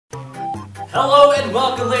Hello and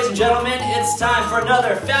welcome, ladies and gentlemen. It's time for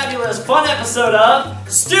another fabulous, fun episode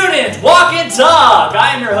of Student Walk and Talk.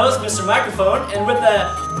 I am your host, Mr. Microphone, and with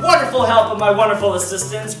the wonderful help of my wonderful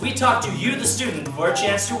assistants, we talk to you, the student, for a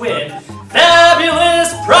chance to win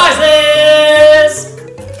fabulous prizes!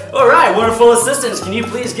 Alright, wonderful assistants, can you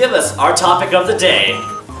please give us our topic of the day?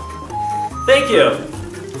 Thank you.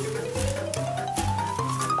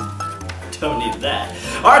 Don't need that.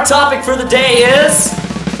 Our topic for the day is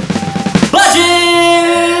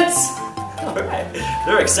budgets! Alright,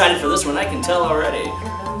 they're excited for this one, I can tell already.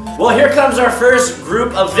 Well, here comes our first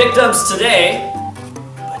group of victims today.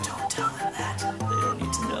 But don't tell them that, they don't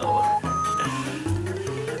need to know.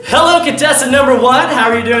 Hello, contestant number one, how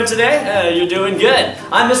are you doing today? You're doing good.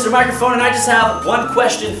 I'm Mr. Microphone and I just have one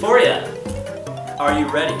question for you. Are you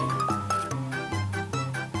ready?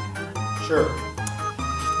 Sure.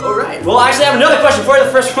 Alright, well I actually have another question for you.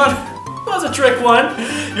 The first one was a trick one.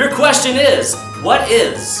 Your question is, what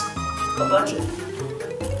is a budget?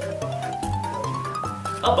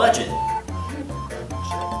 A budget.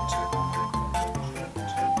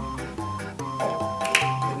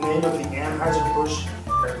 The name of the Anheuser-Busch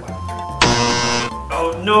airplane.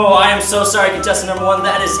 Oh no, I am so sorry, contestant number one,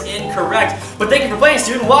 that is incorrect. But thank you for playing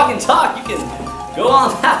Student Walk and Talk. You can go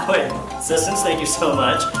on that way. Assistants, thank you so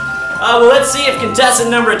much. Well, let's see if contestant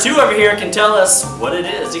number two over here can tell us what it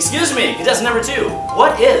is. Excuse me, contestant number two,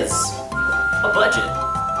 what is a budget?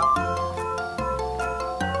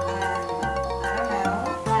 I don't know,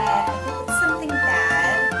 but I think it's something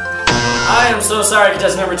bad. I am so sorry,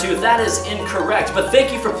 contestant number two, that is incorrect. But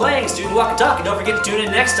thank you for playing Student Walk and Talk, and don't forget to tune in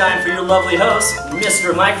next time for your lovely host,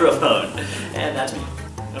 Mr. Microphone. And that's me.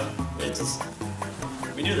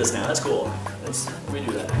 We do this now, that's cool. We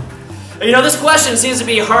do that. You know, this question seems to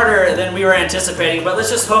be harder than we were anticipating, but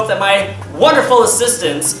let's just hope that my wonderful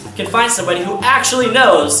assistants can find somebody who actually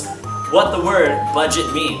knows what the word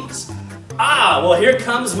budget means. Ah, well here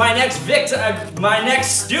comes my next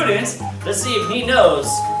student. Let's see if he knows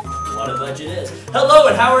what a budget is. Hello,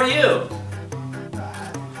 and how are you?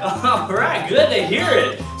 Alright, good to hear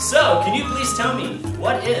it. So, can you please tell me,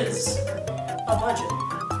 what is a budget?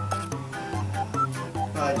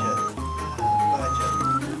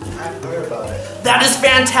 I've heard about it. That is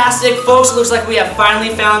fantastic, folks. It looks like we have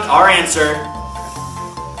finally found our answer.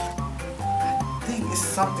 I think it's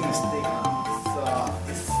something to stick on.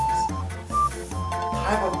 It's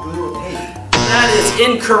type of glue or tape. That is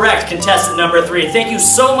incorrect, contestant number three. Thank you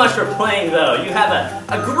so much for playing, though. You have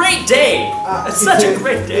a great day. It's such a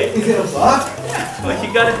great day. Is it a bug? Yeah, well,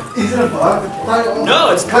 you got it. Is it a bug?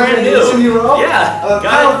 No, it's brand new. Yeah,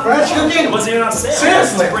 got it. It wasn't even on sale.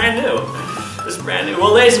 Seriously? It's brand new. It's brand new.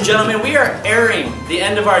 Well, ladies and gentlemen, we are airing the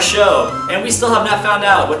end of our show, and we still have not found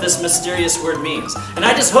out what this mysterious word means. And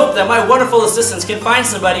I just hope that my wonderful assistants can find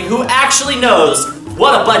somebody who actually knows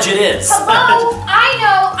what a budget is. Hello? I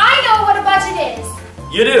know what a budget is.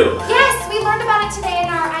 You do? Yes, we learned about it today in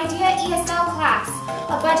our IDEA ESL class.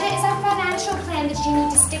 A budget is a financial plan that you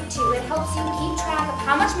need to stick to. It helps you keep track of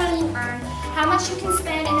how much money you earn, how much you can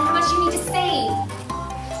spend, and how much you need to save.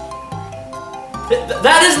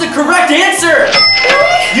 That is the correct answer!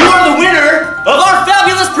 Really? You are the winner of our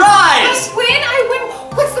fabulous prize! I win!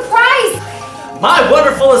 What's the prize? My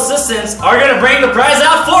wonderful assistants are going to bring the prize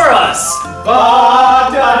out for us!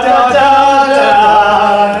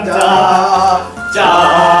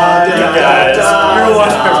 You guys, you're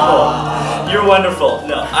wonderful. You're wonderful.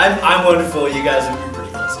 No, I'm wonderful. You guys are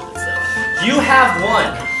pretty close to it. So. You have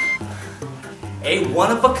won a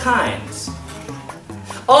one-of-a-kind,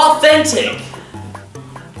 authentic,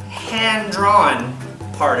 hand-drawn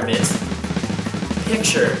part of it,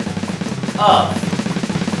 picture of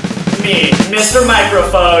me, Mr.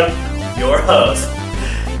 Microphone, your host.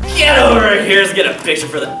 Get over here, let's get a picture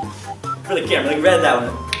for the camera. Like, read that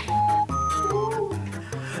one.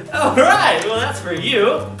 Alright, well that's for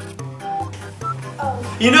you.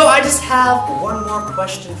 Oh. You know, I just have one more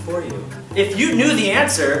question for you. If you knew the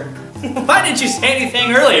answer, why didn't you say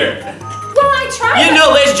anything earlier? Well, I tried. You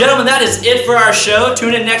know, ladies and gentlemen, that is it for our show.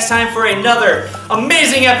 Tune in next time for another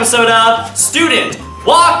amazing episode of Student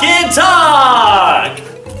Walk and Talk!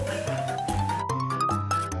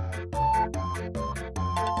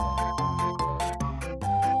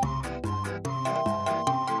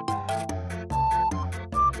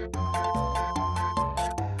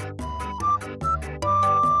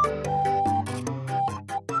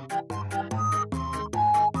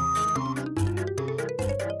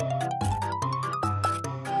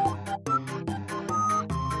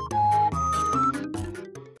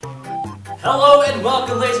 Hello and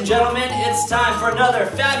welcome, ladies and gentlemen. It's time for another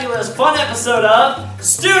fabulous, fun episode of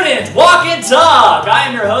Student Walk and Talk. I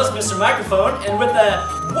am your host, Mr. Microphone, and with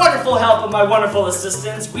the wonderful help of my wonderful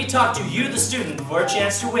assistants, we talk to you, the student, for a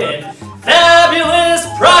chance to win fabulous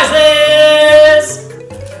prizes!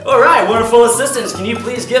 Alright, wonderful assistants, can you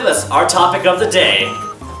please give us our topic of the day?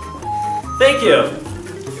 Thank you.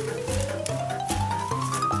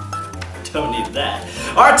 Don't need that.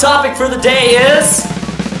 Our topic for the day is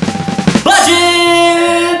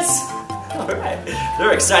budgets! Alright,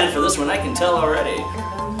 they're excited for this one, I can tell already.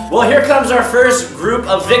 Well, here comes our first group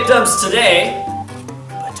of victims today.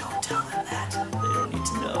 But don't tell them that. They don't need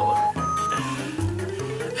to know.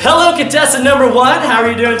 Hello, contestant number 1. How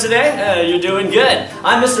are you doing today? You're doing good.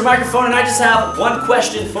 I'm Mr. Microphone, and I just have one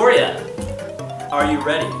question for you. Are you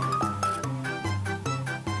ready?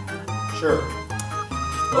 Sure.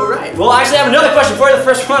 Alright, well, I actually have another question for you. The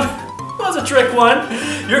first one was a trick one.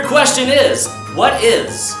 Your question is, what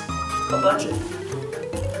is a budget?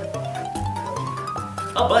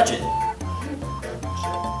 A budget. The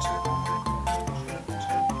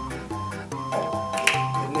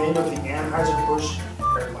name of the Anheuser-Busch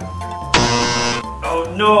airplane.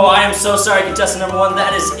 Oh no, I am so sorry, contestant number 1,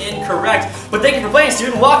 that is incorrect. But thank you for playing,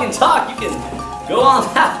 student. Walk and talk. You can go on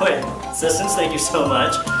that way. Assistants, thank you so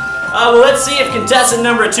much. Well, let's see if contestant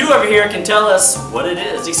number 2 over here can tell us what it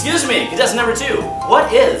is. Excuse me, contestant number 2,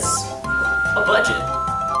 what is a budget?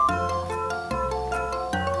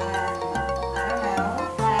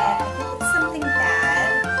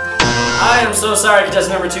 I am so sorry,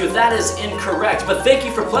 contestant number 2. That is incorrect. But thank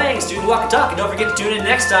you for playing, student. Walk and talk. And don't forget to tune in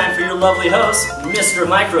next time for your lovely host, Mr.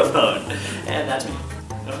 Microphone. And that's me.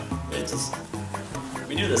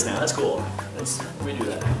 We do this now. That's cool. We do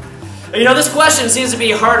that. You know, this question seems to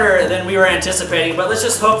be harder than we were anticipating, but let's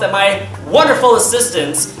just hope that my wonderful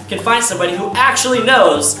assistants can find somebody who actually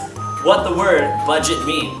knows what the word budget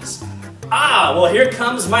means. Ah, well, here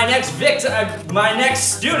comes my next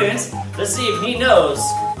student. Let's see if he knows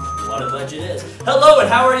what a budget is. Hello, and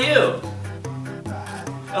how are you?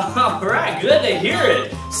 Alright, good to hear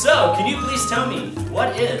it. So, can you please tell me,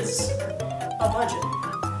 what is a budget?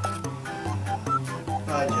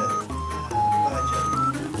 Budget.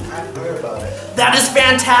 I've heard about it. That is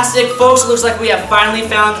fantastic, folks. Looks like we have finally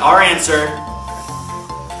found our answer.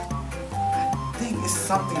 I think it's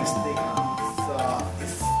something stick on.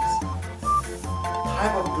 It's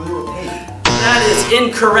type of glue or tape. That is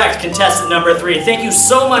incorrect, contestant number 3. Thank you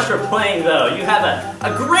so much for playing, though. You have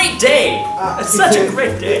a great day. It's such a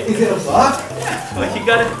great day. Is it a bug? Yeah, well, you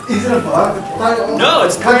got it. Is it a bug? No,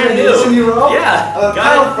 it's brand new. Yeah,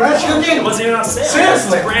 got it. Fresh? It wasn't even on sale.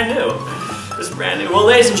 Seriously? It's brand new. It's brand new. Well,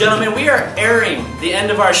 ladies and gentlemen, we are airing the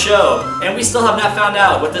end of our show, and we still have not found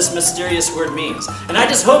out what this mysterious word means. And I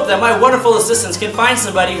just hope that my wonderful assistants can find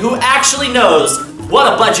somebody who actually knows what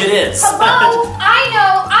a budget is. Hello? I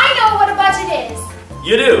know what a budget is.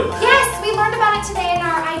 You do? Yes, we learned about it today in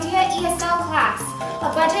our IDEA ESL class. A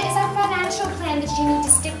budget is a financial plan that you need to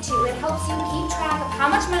stick to. It helps you keep track of how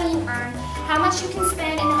much money you earn, how much you can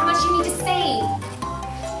spend, and how much you need to save.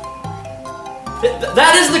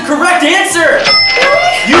 That is the correct answer!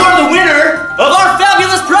 Really? You are the winner of our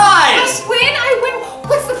fabulous prize! I win?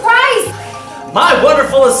 What's the prize? My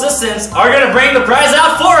wonderful assistants are going to bring the prize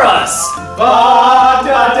out for us! Ba,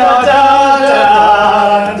 da, da, da,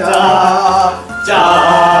 da, da,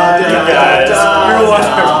 da, You guys, you're da,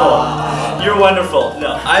 wonderful. da. You're wonderful.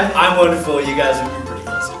 No, I'm wonderful. You guys are pretty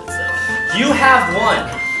close to it. So. You have won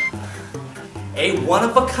a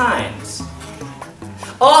one-of-a-kind,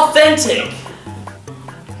 authentic,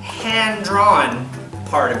 hand-drawn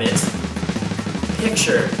part of it,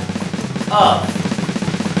 picture of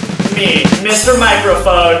me, Mr.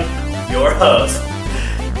 Microphone, your host.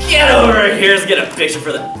 Get over here, let's get a picture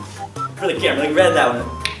for the camera. Like, read that one.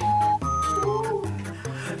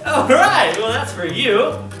 Alright, well that's for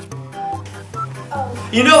you. Oh.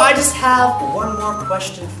 You know, I just have one more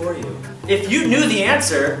question for you. If you knew the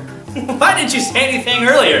answer, why didn't you say anything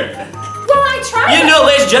earlier? Well, I tried. You know,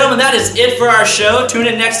 ladies and gentlemen, that is it for our show. Tune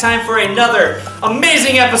in next time for another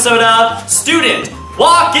amazing episode of Student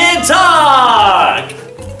Walk and Talk!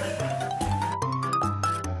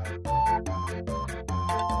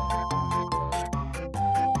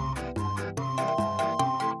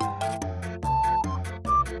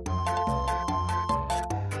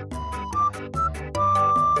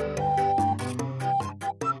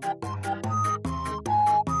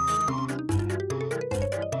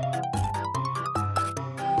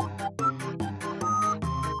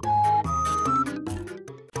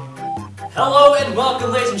 Hello and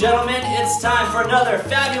welcome, ladies and gentlemen. It's time for another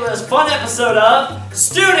fabulous, fun episode of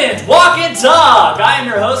Student Walk and Talk. I am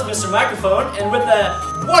your host, Mr. Microphone, and with the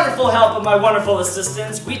wonderful help of my wonderful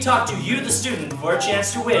assistants, we talk to you, the student, for a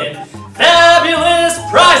chance to win fabulous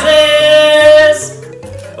prizes.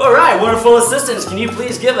 wonderful assistants, can you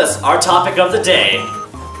please give us our topic of the day?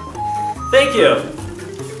 Thank you.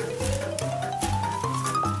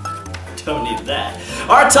 Don't need that.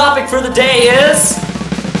 Our topic for the day is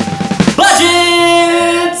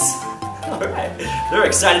budgets! Alright, they're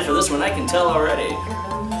excited for this one, I can tell already.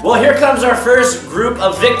 Well, here comes our first group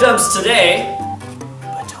of victims today.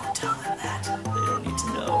 But don't tell them that. They don't need to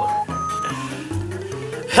know.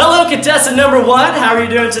 Hello, contestant number 1. How are you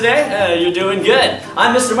doing today? You're doing good.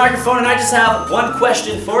 I'm Mr. Microphone, and I just have one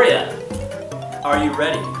question for you. Are you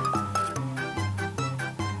ready?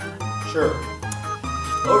 Sure.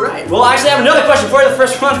 Alright, well, I actually have another question for you. The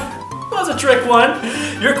first one was a trick one.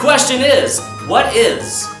 Your question is, what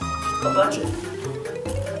is a budget?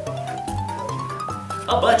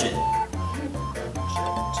 A budget.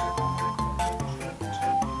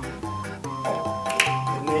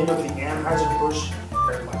 The name of the Anheuser-Busch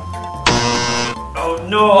airplane. Oh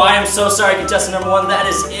no, I am so sorry, contestant number 1. That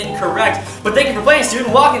is incorrect. But thank you for playing,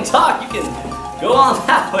 student. Walk and talk. You can go on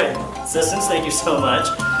that way. Assistants, thank you so much.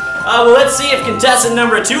 Well, let's see if contestant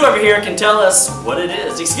number 2 over here can tell us what it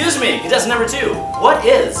is. Excuse me, contestant number 2. What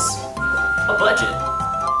is a budget?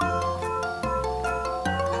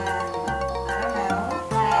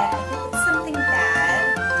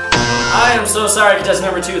 I am so sorry,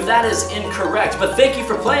 contestant number 2. That is incorrect. But thank you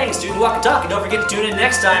for playing, student Walk and Talk. And don't forget to tune in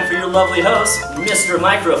next time for your lovely host, Mr.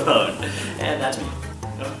 Microphone. And that's me.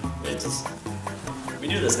 We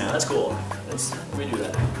do this now. That's cool. We do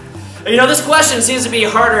that. You know, this question seems to be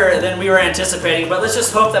harder than we were anticipating, but let's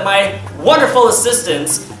just hope that my wonderful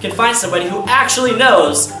assistants can find somebody who actually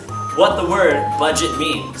knows what the word budget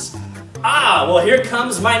means. Ah, well, here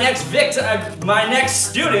comes my next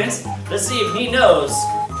student. Let's see if he knows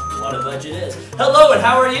what a budget is. Hello, and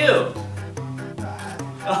how are you?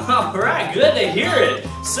 All right, good to hear it.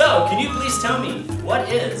 So, can you please tell me, what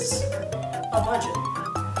is a budget?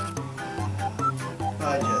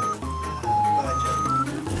 Budget.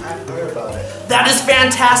 I've heard about it. That is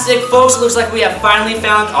fantastic, folks. Looks like we have finally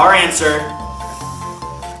found our answer.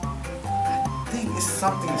 I think it's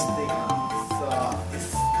something stick.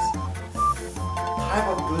 It's type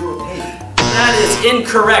of glue or tape. That is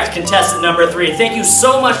incorrect, contestant number 3. Thank you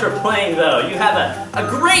so much for playing, though. You have a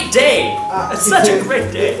great day. It's such a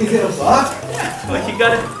great day. Is it a bug? Yeah, like you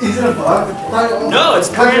got it. Is it a bug? No, it's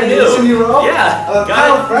brand new. Yeah,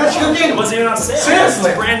 got it. Fresh It wasn't even on sale. Seriously?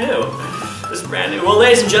 It's brand new. It's brand new. Well,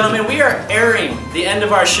 ladies and gentlemen, we are airing the end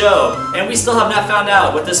of our show, and we still have not found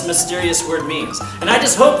out what this mysterious word means. And I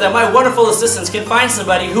just hope that my wonderful assistants can find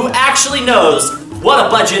somebody who actually knows what a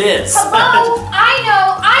budget is. Hello, I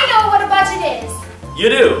know what a budget is.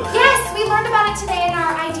 You do? Yes, we learned about it today in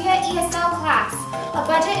our IDEA ESL class. A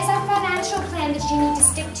budget is a financial plan that you need to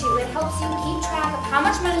stick to. It helps you keep track of how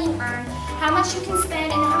much money you earn, how much you can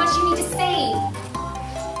spend, and how much you need to save.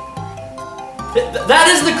 That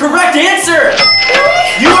is the correct answer!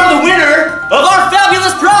 Really? You are the winner of our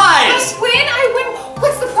fabulous prize! I win?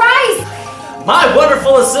 What's the prize? My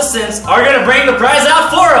wonderful assistants are going to bring the prize out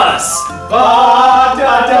for us! You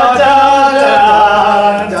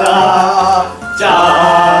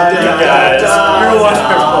guys, you're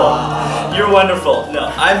wonderful. You're wonderful. No,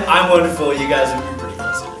 I'm wonderful. You guys are pretty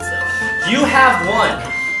close to it. So. You have won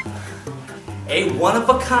a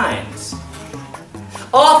one-of-a-kind,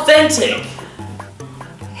 authentic,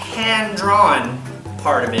 hand-drawn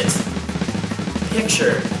part of it,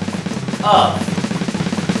 picture of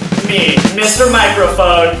me, Mr.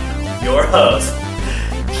 Microphone, your host.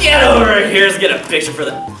 Get over here, let's get a picture for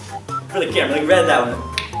the camera. Like, read that one.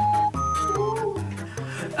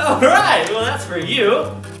 Alright, well that's for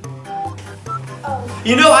you. Oh.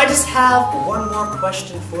 You know, I just have one more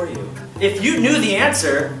question for you. If you knew the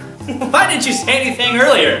answer, why didn't you say anything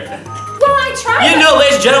earlier? Well, I tried. You know,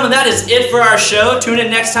 ladies and gentlemen, that is it for our show. Tune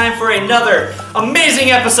in next time for another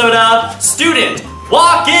amazing episode of Student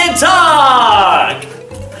Walk and Talk!